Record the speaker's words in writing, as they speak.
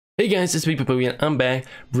Hey guys, it's me Popoy and I'm back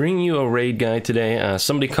bringing you a raid guide today.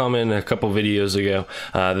 Somebody commented a couple videos ago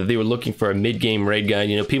that they were looking for a mid-game raid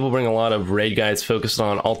guide. You know, people bring a lot of raid guides focused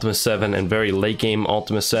on Ultima 7 and very late-game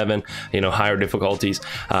Ultima 7, you know, higher difficulties.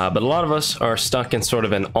 But a lot of us are stuck in sort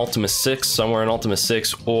of an Ultima 6, somewhere in Ultima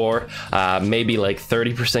 6, or maybe like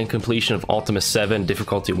 30% completion of Ultima 7,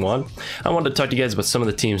 difficulty 1. I wanted to talk to you guys about some of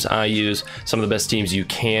the teams I use, some of the best teams you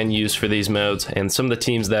can use for these modes, and some of the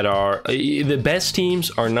teams that are... the best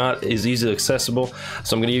teams are not as easily accessible,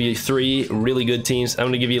 so I'm going to give you 3 really good teams. I'm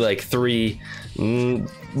going to give you like 3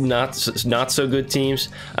 not so good teams,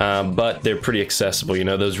 but they're pretty accessible. You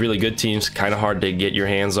know, those really good teams kind of hard to get your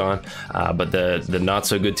hands on, but the not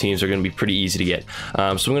so good teams are going to be pretty easy to get. So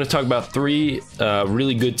I'm going to talk about 3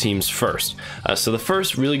 really good teams first. So the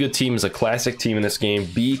first really good team is a classic team in this game,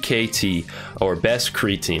 BKT, or Best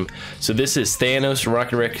Kree Team. So this is Thanos,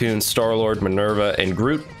 Rocket Raccoon, Star-Lord, Minerva, and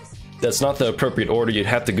Groot. That's not the appropriate order. You'd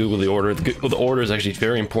have to Google the order. The order is actually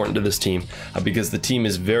very important to this team because the team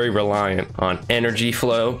is very reliant on energy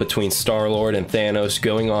flow between Star-Lord and Thanos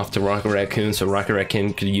going off to Rocket Raccoon, so Rocket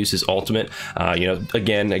Raccoon could use his ultimate. You know,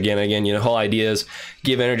 again, you know, the whole idea is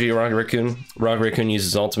give energy to Rocket Raccoon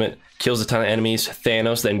uses ultimate, kills a ton of enemies.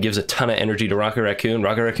 Thanos then gives a ton of energy to Rocket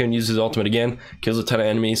Raccoon uses his ultimate again, kills a ton of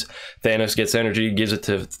enemies. Thanos gets energy, gives it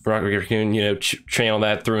to Rocket Raccoon, you know, channel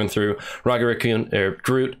that through and through. Rocket Raccoon, or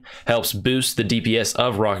Groot, helps boost the DPS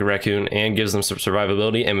of Rocket Raccoon and gives them some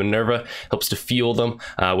survivability, and Minerva helps to fuel them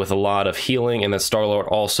with a lot of healing, and then Star-Lord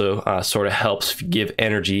also sort of helps give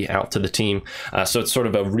energy out to the team. So it's sort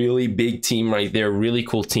of a really big team right there, really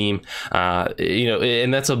cool team. You know,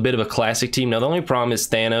 and that's a bit of a classic team. Now the only problem is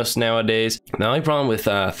Thanos nowadays. The only problem with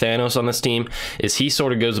Thanos on this team is he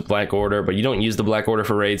sort of goes with Black Order, but you don't use the Black Order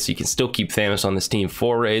for raids, so you can still keep Thanos on this team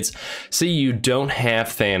for raids. See, you don't have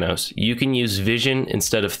Thanos, you can use Vision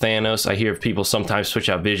instead of Thanos. I hear people sometimes switch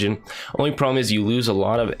out Vision. Only problem is you lose a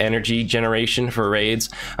lot of energy generation for raids.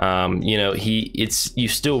 You know, you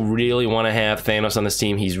still really want to have Thanos on this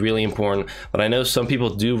team. He's really important, but I know some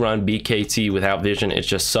people do run BKT without Vision. It's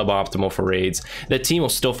just suboptimal for raids. The team will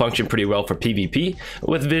still function pretty well for PvP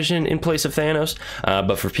with Vision in place of Thanos,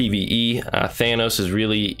 but for PvE, Thanos is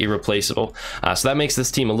really irreplaceable. So that makes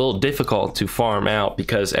this team a little difficult to farm out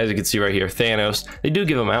because, as you can see right here, Thanos, they do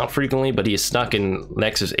give him out frequently, but he is stuck in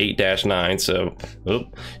Nexus 8-9, so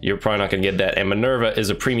you're probably not going to get that. And Minerva is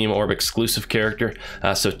a premium orb exclusive character,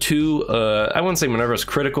 so I wouldn't say Minerva's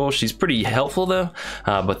critical. She's pretty helpful though,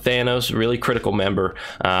 but Thanos, really critical member.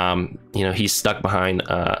 You know, he's stuck behind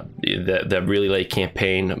the really late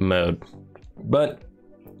campaign mode. But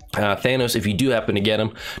Thanos, if you do happen to get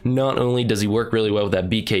him, not only does he work really well with that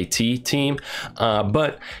BKT team,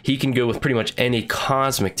 but he can go with pretty much any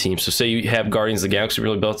cosmic team. So say you have Guardians of the Galaxy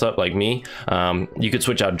really built up like me, you could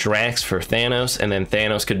switch out Drax for Thanos, and then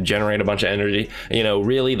Thanos could generate a bunch of energy. You know,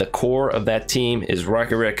 really the core of that team is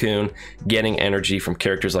Rocket Raccoon getting energy from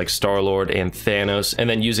characters like Star-Lord and Thanos, and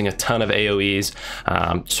then using a ton of AoEs,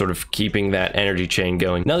 sort of keeping that energy chain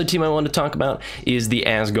going. Another team I wanted to talk about is the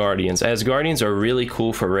Asgardians. Asgardians are really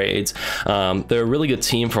cool for raids. They're a really good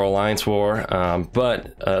team for Alliance War,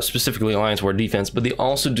 but specifically Alliance War defense, but they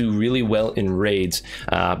also do really well in raids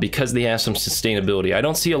because they have some sustainability. I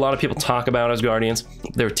don't see a lot of people talk about Asgardians.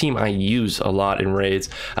 They're a team I use a lot in raids,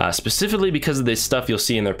 specifically because of this stuff you'll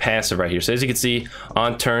see in their passive right here. So as you can see,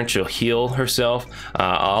 on turn she'll heal herself.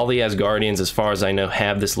 All the Asgardians, as far as I know,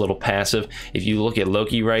 have this little passive. If you look at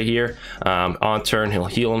Loki right here, on turn he'll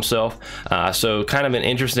heal himself. So kind of an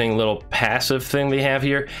interesting little passive thing they have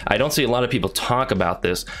here. I don't see a lot of people talk about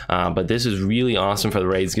this, but this is really awesome for the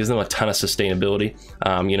raids. It gives them a ton of sustainability.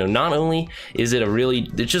 You know, not only is it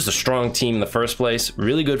it's just a strong team in the first place,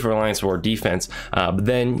 really good for Alliance War defense, but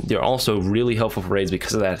then they're also really helpful for raids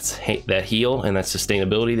because of that heal and that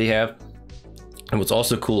sustainability they have. And what's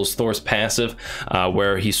also cool is Thor's passive,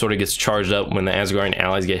 where he sort of gets charged up when the Asgardian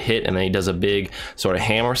allies get hit, and then he does a big sort of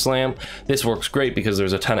hammer slam. This works great because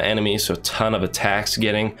there's a ton of enemies, so a ton of attacks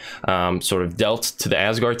getting sort of dealt to the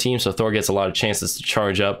Asgard team, so Thor gets a lot of chances to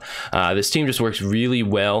charge up. This team just works really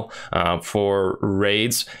well for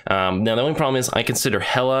raids. Now the only problem is I consider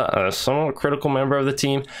Hela a somewhat critical member of the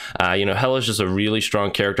team. You know, Hela's just a really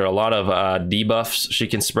strong character. A lot of debuffs she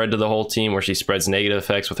can spread to the whole team, where she spreads negative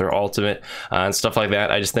effects with her ultimate and stuff like that.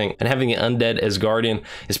 I just think, and having an undead Asgardian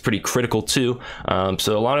is pretty critical too.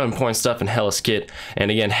 So a lot of important stuff in Hela's kit. And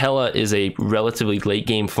again, Hela is a relatively late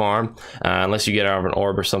game farm, unless you get out of an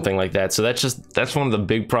orb or something like that. So that's one of the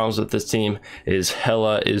big problems with this team, is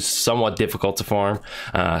Hela is somewhat difficult to farm.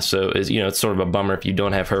 So you know, it's sort of a bummer if you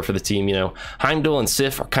don't have her for the team. You know, Heimdall and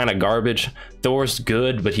Sif are kind of garbage, Thor's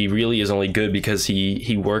good, but he really is only good because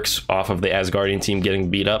he works off of the Asgardian team getting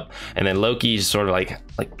beat up, and then Loki's sort of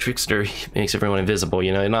like trickster. He makes everyone invisible,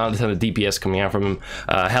 you know, not a ton of DPS coming out from him.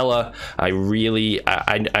 Hela, I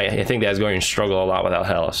think the Asgardians struggle a lot without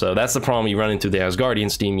Hela, so that's the problem you run into the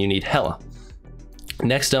Asgardians team. You need Hela.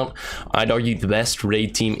 Next up, I'd argue the best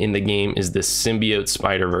raid team in the game is the Symbiote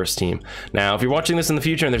Spider-Verse team. Now, if you're watching this in the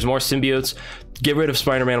future and there's more symbiotes, get rid of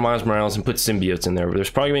Spider-Man and Miles Morales and put symbiotes in there. There's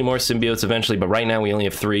probably gonna be more symbiotes eventually, but right now we only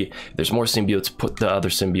have 3. If there's more symbiotes, put the other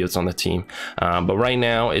symbiotes on the team. But right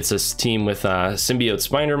now, it's a team with Symbiote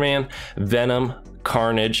Spider-Man, Venom,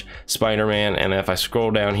 Carnage, Spider-Man, and if I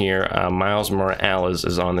scroll down here, Miles Morales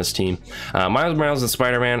is on this team. Miles Morales and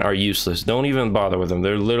Spider-Man are useless. Don't even bother with them.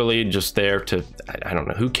 They're literally just there to, I don't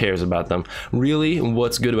know, who cares about them? Really,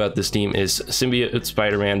 what's good about this team is Symbiote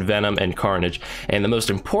Spider-Man, Venom, and Carnage. And the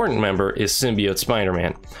most important member is Symbiote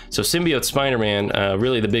Spider-Man. So Symbiote Spider-Man,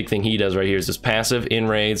 really the big thing he does right here is this passive in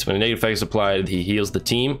raids. When a negative effect is applied, he heals the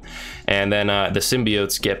team. And then the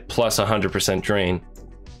symbiotes get plus 100% drain.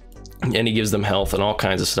 And he gives them health and all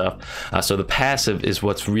kinds of stuff. So the passive is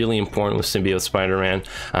what's really important with Symbiote Spider-Man.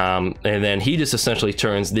 And then he just essentially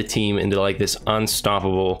turns the team into like this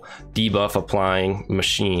unstoppable debuff applying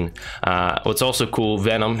machine. What's also cool,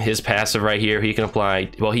 Venom, his passive right here, he can apply,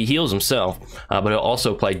 well, he heals himself, but he'll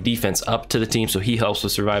also apply defense up to the team, so he helps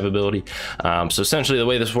with survivability. So essentially the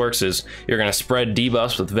way this works is you're gonna spread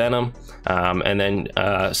debuffs with Venom, and then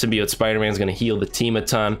Symbiote Spider-Man is gonna heal the team a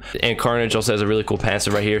ton. And Carnage also has a really cool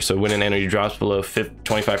passive right here, so when an enemy drops below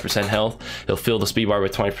 25% health, he'll fill the speed bar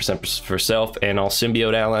with 20% for self and all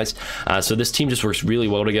symbiote allies. So this team just works really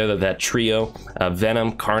well together. That trio,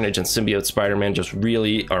 Venom, Carnage, and Symbiote Spider-Man just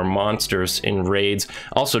really are monsters in raids.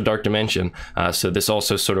 Also Dark Dimension, so this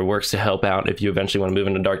also sort of works to help out if you eventually want to move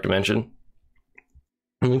into Dark Dimension.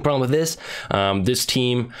 The only problem with this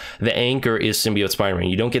team, the anchor is Symbiote Spider-Man.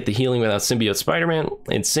 You don't get the healing without Symbiote Spider-Man,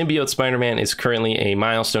 and Symbiote Spider-Man is currently a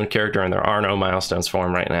milestone character, and there are no milestones for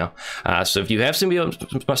him right now. So if you have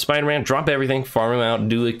Symbiote Spider-Man, drop everything, farm him out,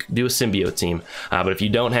 do a symbiote team. But if you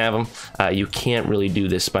don't have him, you can't really do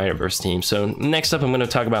this Spider-Verse team. So next up, I'm going to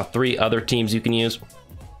talk about 3 other teams you can use.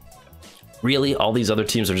 Really, all these other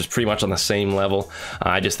teams are just pretty much on the same level.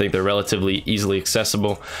 I just think they're relatively easily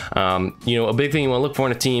accessible. You know, a big thing you want to look for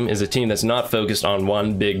in a team is a team that's not focused on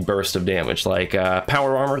one big burst of damage. Like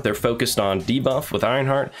Power Armor, they're focused on debuff with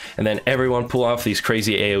Ironheart, and then everyone pull off these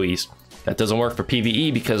crazy AoEs. That doesn't work for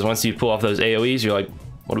PvE because once you pull off those AoEs, you're like,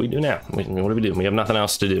 what do we do now? What do we do? We have nothing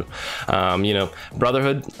else to do. You know,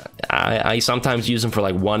 Brotherhood, I sometimes use them for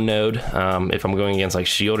like one node if I'm going against like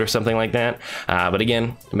Shield or something like that. But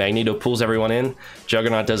again, Magneto pulls everyone in.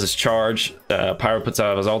 Juggernaut does his charge. Pyro puts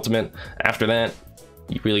out his ultimate. After that,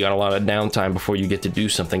 you really got a lot of downtime before you get to do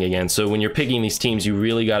something again. So when you're picking these teams, you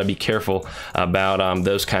really got to be careful about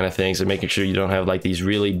those kind of things and making sure you don't have like these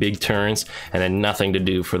really big turns and then nothing to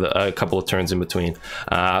do for a couple of turns in between.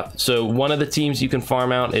 So one of the teams you can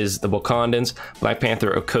farm out is the Wakandans, Black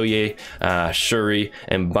Panther, Okoye, Shuri,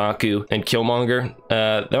 and Baku, and Killmonger.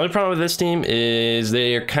 The only problem with this team is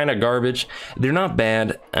they're kind of garbage. They're not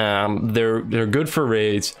bad. They're good for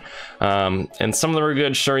raids, and some of them are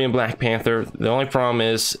good. Shuri and Black Panther. The only problem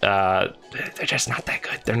is they're just not that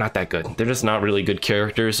good. They're not that good. They're just not really good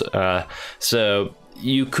characters. So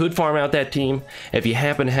you could farm out that team if you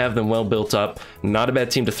happen to have them well built up. Not a bad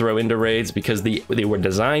team to throw into raids because they were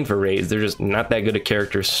designed for raids. They're just not that good at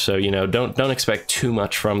characters. So you know, don't expect too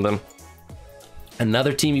much from them.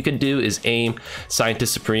 Another team you could do is AIM,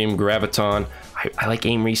 Scientist Supreme, Graviton. I like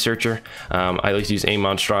AIM Researcher. I like to use AIM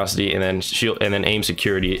Monstrosity, and then Shield, and then AIM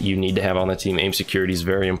Security. You need to have on the team. AIM Security is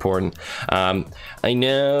very important. I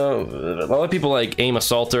know a lot of people like AIM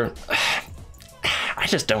Assaulter. I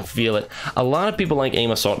just don't feel it. A lot of people like AIM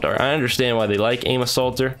Assaulter. I understand why they like AIM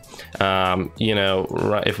Assaulter. You know,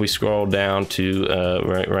 if we scroll down to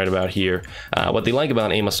right about here, what they like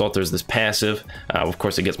about AIM Assaulter is this passive. Of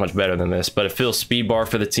course, it gets much better than this, but it fills speed bar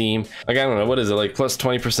for the team. Like, I don't know, what is it, like plus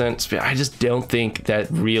 20% speed? I just don't think that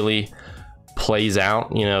really plays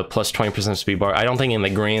out, you know, plus 20% speed bar. I don't think in the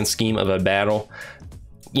grand scheme of a battle,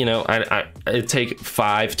 you know, it'd take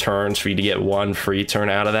 5 turns for you to get 1 free turn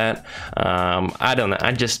out of that. I don't know.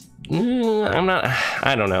 I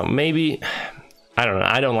don't know. Maybe, I don't know.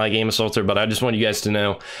 I don't like AIM Assaulter, but I just want you guys to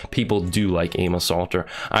know people do like AIM Assaulter.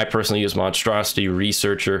 I personally use Monstrosity,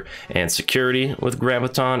 Researcher, and Security with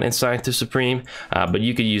Graviton and Scientist Supreme, but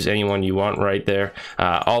you could use anyone you want right there.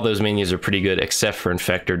 All those minions are pretty good except for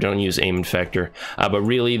Infector. Don't use AIM Infector. But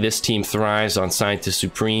really, this team thrives on Scientist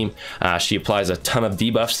Supreme. She applies a ton of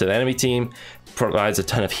debuffs to the enemy team. provides a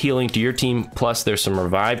ton of healing to your team, plus there's some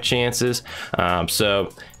revive chances. So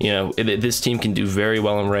you know, this team can do very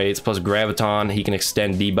well in raids, plus Graviton, he can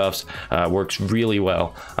extend debuffs, works really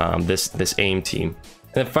well, this aim team.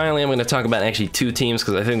 And then finally, I'm going to talk about actually two teams,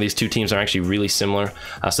 because I think these two teams are actually really similar.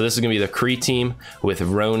 So this is going to be the Kree team with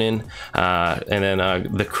Ronin, and then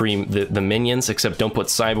the minions, except don't put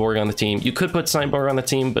Cyborg on the team. You could put Cyborg on the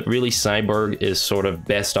team, but really Cyborg is sort of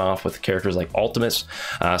best off with characters like Ultimates.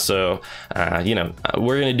 You know,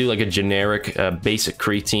 we're going to do like a generic basic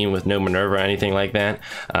Kree team with no Minerva or anything like that,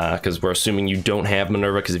 because we're assuming you don't have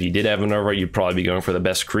Minerva, because if you did have Minerva, you'd probably be going for the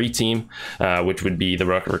best Kree team, which would be the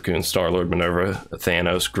Rocket Raccoon, Star-Lord, Minerva, Thanos,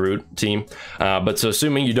 Karud team. But so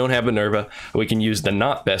assuming you don't have Minerva, we can use the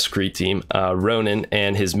not best Kree team, Ronin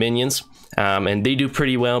and his minions. And they do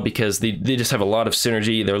pretty well because they just have a lot of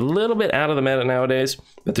synergy. They're a little bit out of the meta nowadays,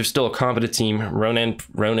 but they're still a competent team. Ronin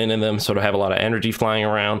and them sort of have a lot of energy flying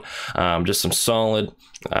around, just some solid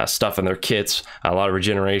stuff in their kits, a lot of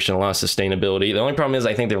regeneration, a lot of sustainability. The only problem is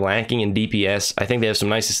I think they're lacking in DPS. I think they have some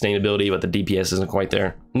nice sustainability, but the DPS isn't quite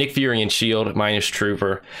there. Nick Fury and Shield minus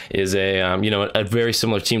Trooper is a you know, a very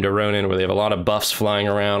similar team to Ronin, where they have a lot of buffs flying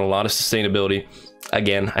around, a lot of sustainability.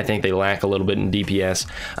 Again, I think they lack a little bit in DPS,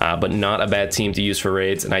 but not a bad team to use for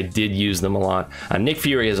raids, and I did use them a lot. Nick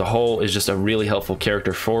Fury as a whole is just a really helpful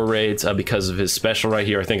character for raids because of his special right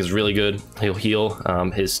here. I think is really good. He'll heal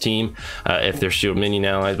his team if they're shield minion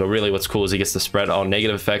allies, but really what's cool is he gets to spread all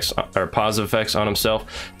negative effects or positive effects on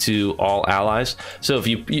himself to all allies. So if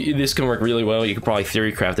this can work really well. You could probably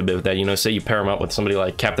theory craft a bit with that. You know, say you pair him up with somebody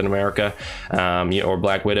like Captain America, you know, or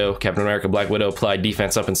Black Widow. Captain America, Black Widow apply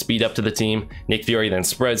defense up and speed up to the team. Nick Fury then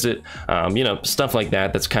spreads it, you know, stuff like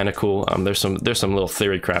that. That's kind of cool. There's some little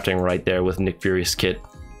theory crafting right there with Nick Fury's kit.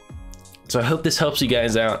 So I hope this helps you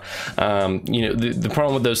guys out. You know, the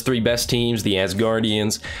problem with those three best teams, the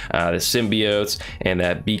Asgardians, the Symbiotes, and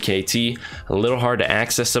that BKT, a little hard to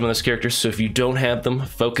access some of those characters. So if you don't have them,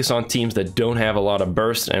 focus on teams that don't have a lot of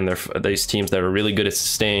burst, and they're these teams that are really good at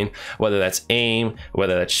sustain, whether that's AIM,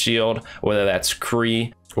 whether that's Shield, whether that's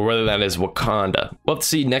Kree, or whether that is Wakanda. We'll have to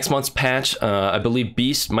see next month's patch. I believe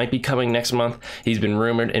Beast might be coming next month. He's been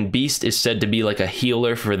rumored, and Beast is said to be like a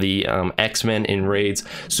healer for the X-Men in raids.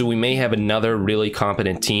 So we may have another really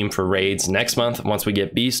competent team for raids next month once we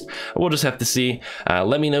get Beast. We'll just have to see.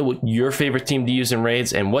 Let me know what your favorite team to use in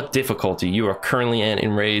raids and what difficulty you are currently at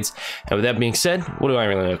in raids. And with that being said, what do I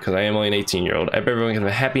really know? Because I am only an 18-year-old. I hope everyone can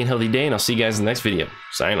have a happy and healthy day, and I'll see you guys in the next video.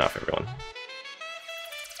 Signing off, everyone.